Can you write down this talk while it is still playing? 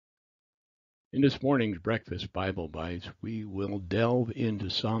In this morning's Breakfast Bible Bites, we will delve into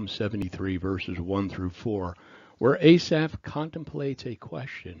Psalm 73, verses 1 through 4, where Asaph contemplates a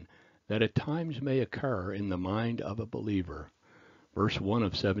question that at times may occur in the mind of a believer. Verse 1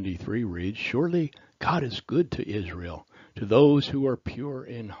 of 73 reads, "Surely God is good to Israel, to those who are pure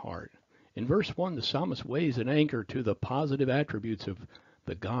in heart." In verse 1, the psalmist weighs an anchor to the positive attributes of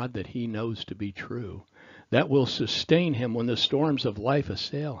the God that he knows to be true, that will sustain him when the storms of life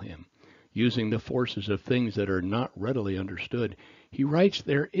assail him. Using the forces of things that are not readily understood, he writes,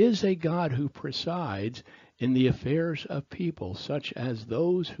 "There is a God who presides in the affairs of people, such as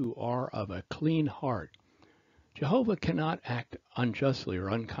those who are of a clean heart. Jehovah cannot act unjustly or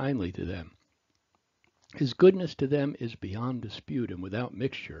unkindly to them. His goodness to them is beyond dispute and without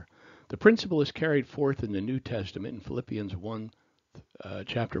mixture." The principle is carried forth in the New Testament in Philippians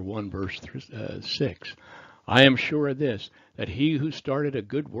chapter 1, verse 6. "I am sure of this, that he who started a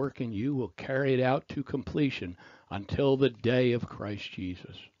good work in you will carry it out to completion until the day of Christ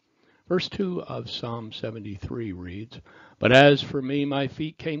Jesus." Verse 2 of Psalm 73 reads, "But as for me, my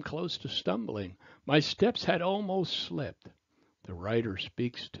feet came close to stumbling. My steps had almost slipped." The writer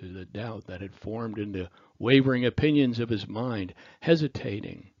speaks to the doubt that had formed in the wavering opinions of his mind.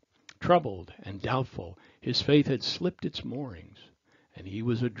 Hesitating, troubled, and doubtful, his faith had slipped its moorings, and he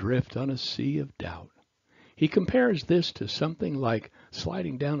was adrift on a sea of doubt. He compares this to something like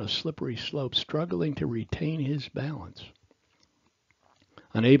sliding down a slippery slope, struggling to retain his balance.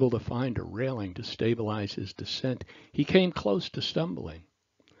 Unable to find a railing to stabilize his descent, he came close to stumbling.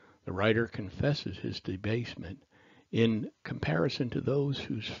 The writer confesses his debasement in comparison to those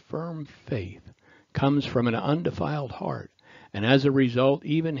whose firm faith comes from an undefiled heart, and as a result,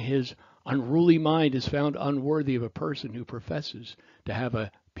 even his unruly mind is found unworthy of a person who professes to have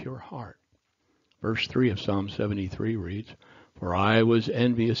a pure heart. Verse 3 of Psalm 73 reads, "For I was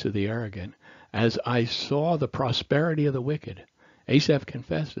envious of the arrogant, as I saw the prosperity of the wicked." Asaph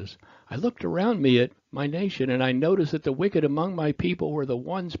confesses, "I looked around me at my nation, and I noticed that the wicked among my people were the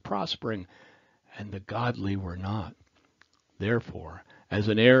ones prospering, and the godly were not. Therefore, as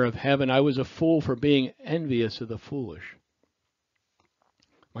an heir of heaven, I was a fool for being envious of the foolish.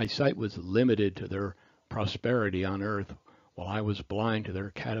 My sight was limited to their prosperity on earth, while I was blind to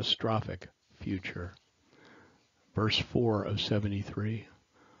their catastrophic future." Verse 4 of 73,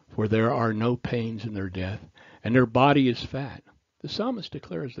 "For there are no pains in their death, and their body is fat." The psalmist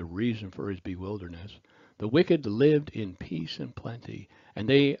declares the reason for his bewilderness. The wicked lived in peace and plenty, and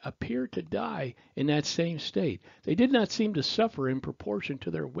they appeared to die in that same state. They did not seem to suffer in proportion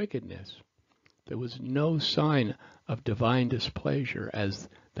to their wickedness. There was no sign of divine displeasure as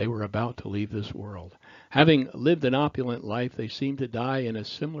they were about to leave this world. Having lived an opulent life, they seemed to die in a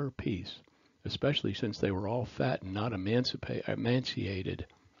similar peace, especially since they were all fat and not emaciated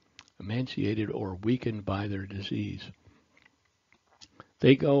or weakened by their disease.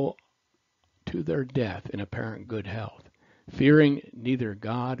 They go to their death in apparent good health, fearing neither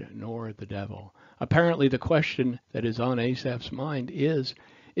God nor the devil. Apparently, the question that is on Asaph's mind is,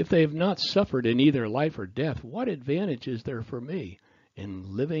 if they have not suffered in either life or death, what advantage is there for me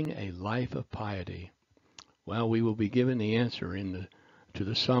in living a life of piety? Well, we will be given the answer to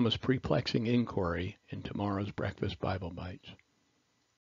the psalmist's perplexing inquiry in tomorrow's Breakfast Bible Bites.